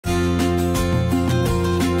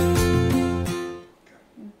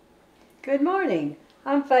Good morning.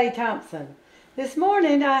 I'm Faye Thompson. This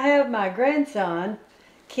morning I have my grandson,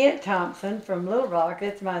 Kent Thompson from Little Rock.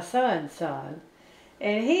 That's my son's son.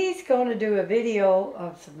 And he's going to do a video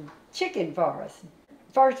of some chicken for us.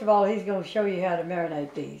 First of all, he's going to show you how to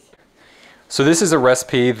marinate these. So this is a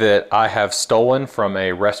recipe that I have stolen from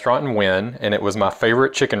a restaurant in Wynn, and it was my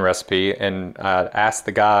favorite chicken recipe, and I asked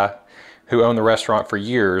the guy who owned the restaurant for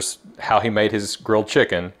years how he made his grilled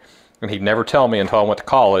chicken, and he'd never tell me until I went to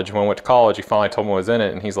college. When I went to college, he finally told me what was in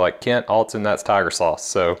it, and he's like, Kent, all it's in that's tiger sauce.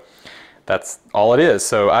 So that's all it is.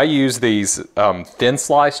 So I use these thin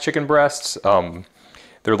sliced chicken breasts.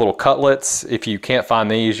 They're little cutlets. If you can't find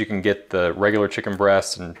these, you can get the regular chicken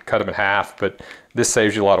breasts and cut them in half, but this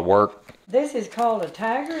saves you a lot of work. This is called a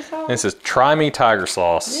tiger sauce? This is Try Me Tiger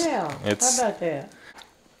Sauce. Yeah, how about that?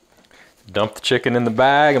 Dump the chicken in the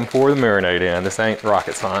bag and pour the marinade in. This ain't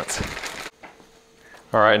rocket science.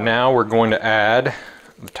 All right, now we're going to add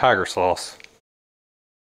the tiger sauce.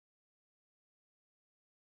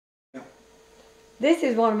 This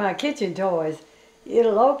is one of my kitchen toys.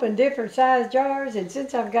 It'll open different size jars, and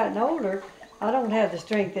since I've gotten older, I don't have the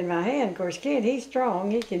strength in my hand. Of course, Ken, he's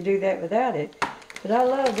strong. He can do that without it. But I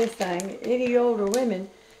love this thing. Any older women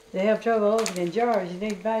that have trouble opening jars, you need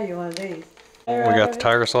to buy you one of these. We got the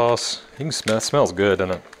tiger sauce. You can smell. It smells good,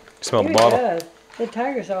 doesn't it? You smell the bottle. It does. The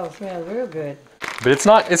tiger sauce smells real good. But it's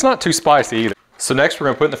not too spicy either. So next we're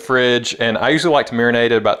going to put it in the fridge, and I usually like to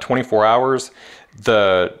marinate it about 24 hours.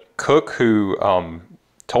 The cook who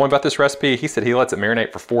told me about this recipe, he said he lets it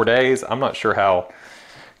marinate for 4 days. I'm not sure how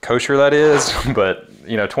kosher that is, but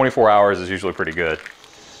you know, 24 hours is usually pretty good.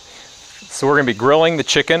 So we're going to be grilling the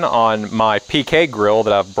chicken on my PK grill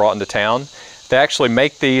that I've brought into town. They actually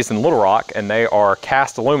make these in Little Rock, and they are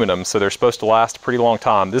cast aluminum, so they're supposed to last a pretty long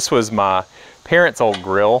time. This was my parents' old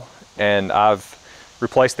grill, and I've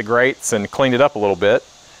replaced the grates and cleaned it up a little bit,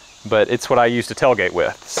 but it's what I use to tailgate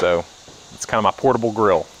with, so it's kind of my portable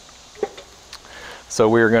grill. So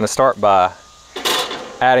we're going to start by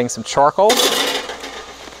adding some charcoal.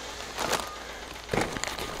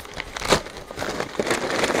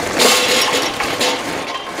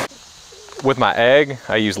 With my egg,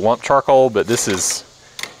 I use lump charcoal, but this is,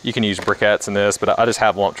 you can use briquettes in this, but I just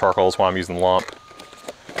have lump charcoal, that's why I'm using lump.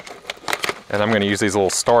 And I'm going to use these little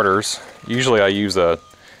starters. Usually I use a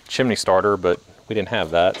chimney starter, but we didn't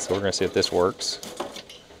have that, so we're going to see if this works.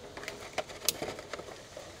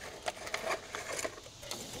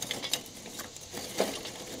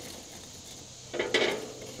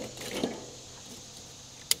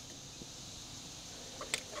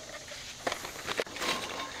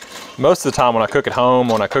 Most of the time when I cook at home,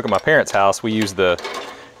 when I cook at my parents' house, we use the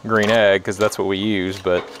green egg because that's what we use.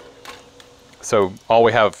 But so all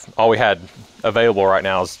we had available right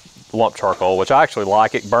now is lump charcoal, which I actually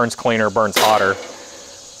like. It burns cleaner, burns hotter,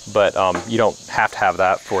 but you don't have to have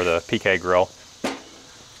that for the PK grill.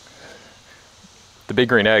 The big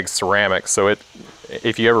green egg's ceramic, so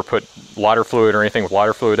if you ever put lighter fluid or anything with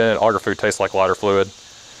lighter fluid in it, all your food tastes like lighter fluid.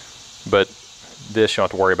 But this you don't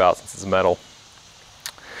have to worry about since it's metal.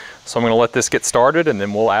 So I'm going to let this get started, and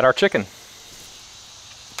then we'll add our chicken.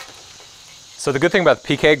 So the good thing about the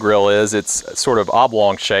PK grill is it's sort of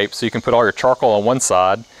oblong shape, so you can put all your charcoal on one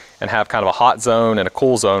side and have kind of a hot zone and a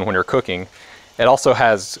cool zone when you're cooking. It also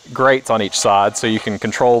has grates on each side, so you can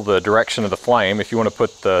control the direction of the flame. If you want to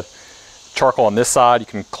put the charcoal on this side, you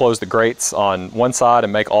can close the grates on one side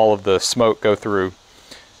and make all of the smoke go through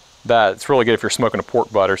that. It's really good if you're smoking a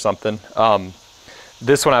pork butt or something.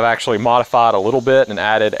 This one I've actually modified a little bit and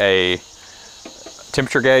added a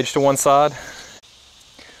temperature gauge to one side.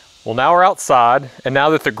 Well, now we're outside, and now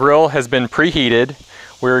that the grill has been preheated,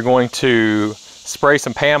 we're going to spray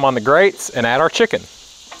some Pam on the grates and add our chicken.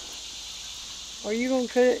 Are you going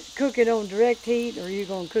to cook it on direct heat, or are you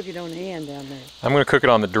going to cook it on the end down there? I'm going to cook it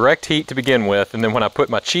on the direct heat to begin with, and then when I put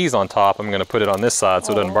my cheese on top, I'm going to put it on this side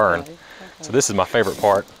so it doesn't burn. Okay. So this is my favorite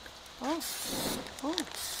part. Oh.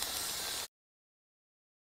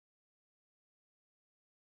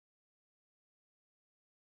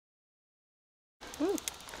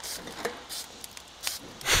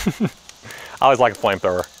 I always like a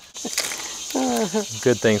flamethrower.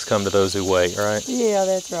 Good things come to those who wait, right? Yeah,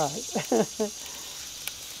 that's right.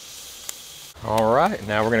 All right,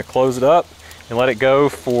 now we're going to close it up and let it go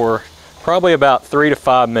for probably about 3 to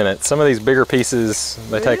 5 minutes. Some of these bigger pieces,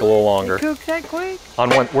 they take a little longer. It cooks that quick? On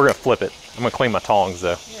one, we're going to flip it. I'm going to clean my tongs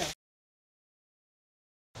though. Yeah.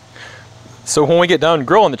 So when we get done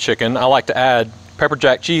grilling the chicken, I like to add pepper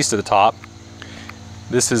jack cheese to the top.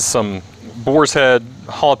 This is some Boar's Head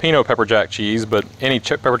jalapeno pepper jack cheese, but any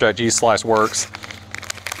pepper jack cheese slice works.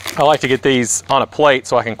 I like to get these on a plate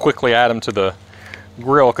so I can quickly add them to the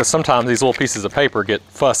grill because sometimes these little pieces of paper get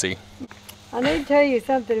fussy. I need to tell you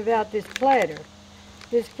something about this platter.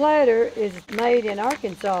 This platter is made in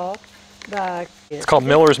Arkansas by It's called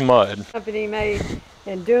Miller's Mud. a company made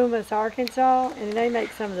in Dumas, Arkansas, and they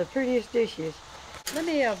make some of the prettiest dishes. Let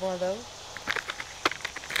me have one of those.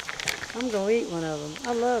 I'm going to eat one of them.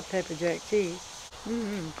 I love pepper jack cheese.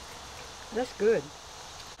 That's good.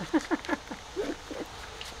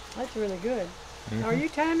 That's really good. Are you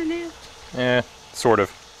timing this? Yeah, sort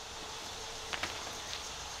of.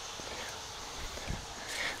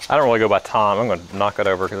 I don't really go by time. I'm going to knock it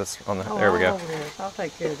over because it's on the. There we go. I'll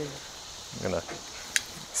take care of this. I'm going to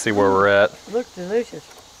see where we're at. Looks delicious.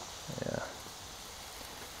 Yeah.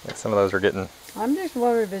 Like some of those are getting. I'm just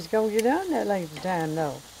wondering if it's going to get done that length of time,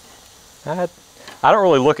 though. I don't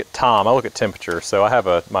really look at time. I look at temperature. So I have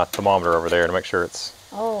my thermometer over there to make sure it's.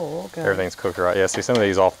 Oh, okay. Everything's cooked right. Yeah. See some of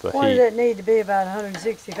these off the What heat. does it need to be? About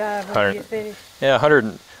 165 when you get finished? Yeah,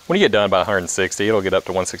 100. When you get done about 160, it'll get up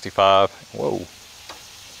to 165. Whoa.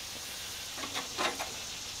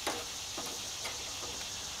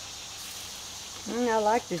 I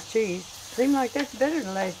like this cheese. Seems like that's better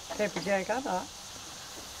than last pepper jack, I thought.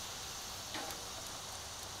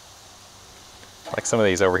 Like some of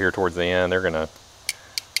these over here towards the end, they're gonna.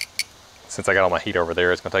 Since I got all my heat over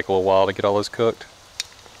there, it's gonna take a little while to get all those cooked.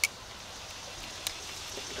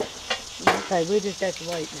 Okay, we just have to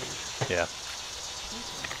wait now. Yeah.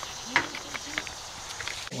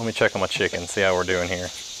 Let me check on my chicken, see how we're doing here.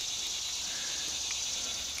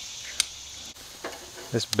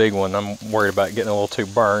 This big one, I'm worried about getting a little too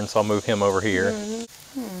burned, so I'll move him over here.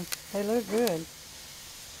 They look good.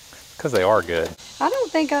 Because they are good. I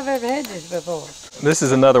don't think I've ever had this before. This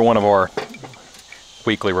is another one of our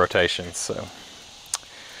weekly rotations, so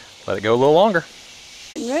let it go a little longer.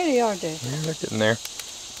 Getting ready, aren't they? Yeah, they're getting there.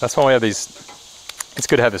 That's why we have these. It's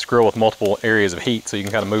good to have this grill with multiple areas of heat so you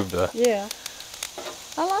can kind of move the. Yeah.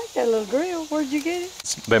 I like that little grill. Where'd you get it?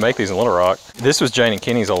 They make these in Little Rock. This was Jane and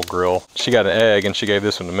Kenny's old grill. She got an egg and she gave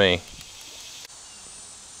this one to me.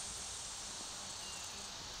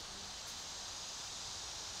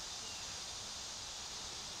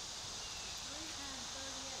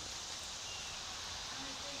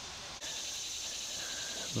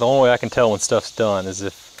 The only way I can tell when stuff's done is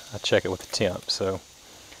if I check it with the temp. So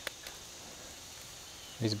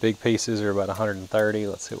these big pieces are about 130.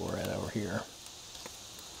 Let's see what we're at over here.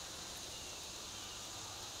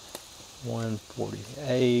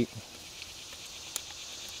 148.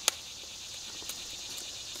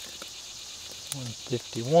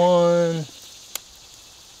 151.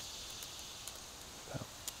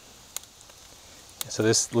 So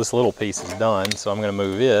this little piece is done, so I'm going to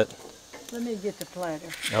move it. Let me get the platter.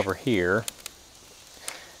 Over here.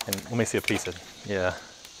 And let me see a piece of, yeah.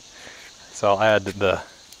 So I'll add the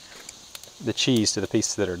cheese to the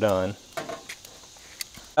pieces that are done.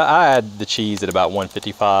 I add the cheese at about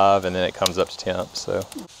 155 and then it comes up to temp, so.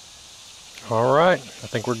 All right, I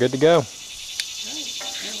think we're good to go. Right. Let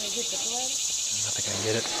me get the platter. I think I can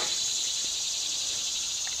get it.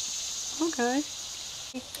 Okay.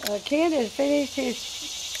 Ken has finished his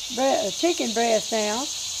chicken breast now,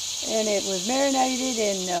 and it was marinated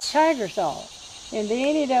in tiger sauce, and they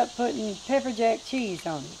ended up putting pepper jack cheese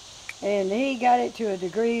on it, and he got it to a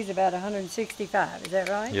degrees about 165. Is that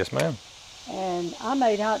right? Yes, ma'am. And I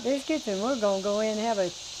made hot biscuits, and we're gonna go in and have a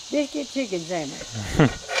biscuit chicken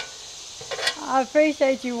sandwich. I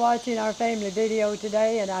appreciate you watching our family video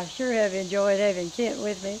today, and I sure have enjoyed having Kent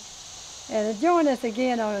with me. And join us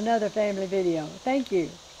again on another family video. Thank you.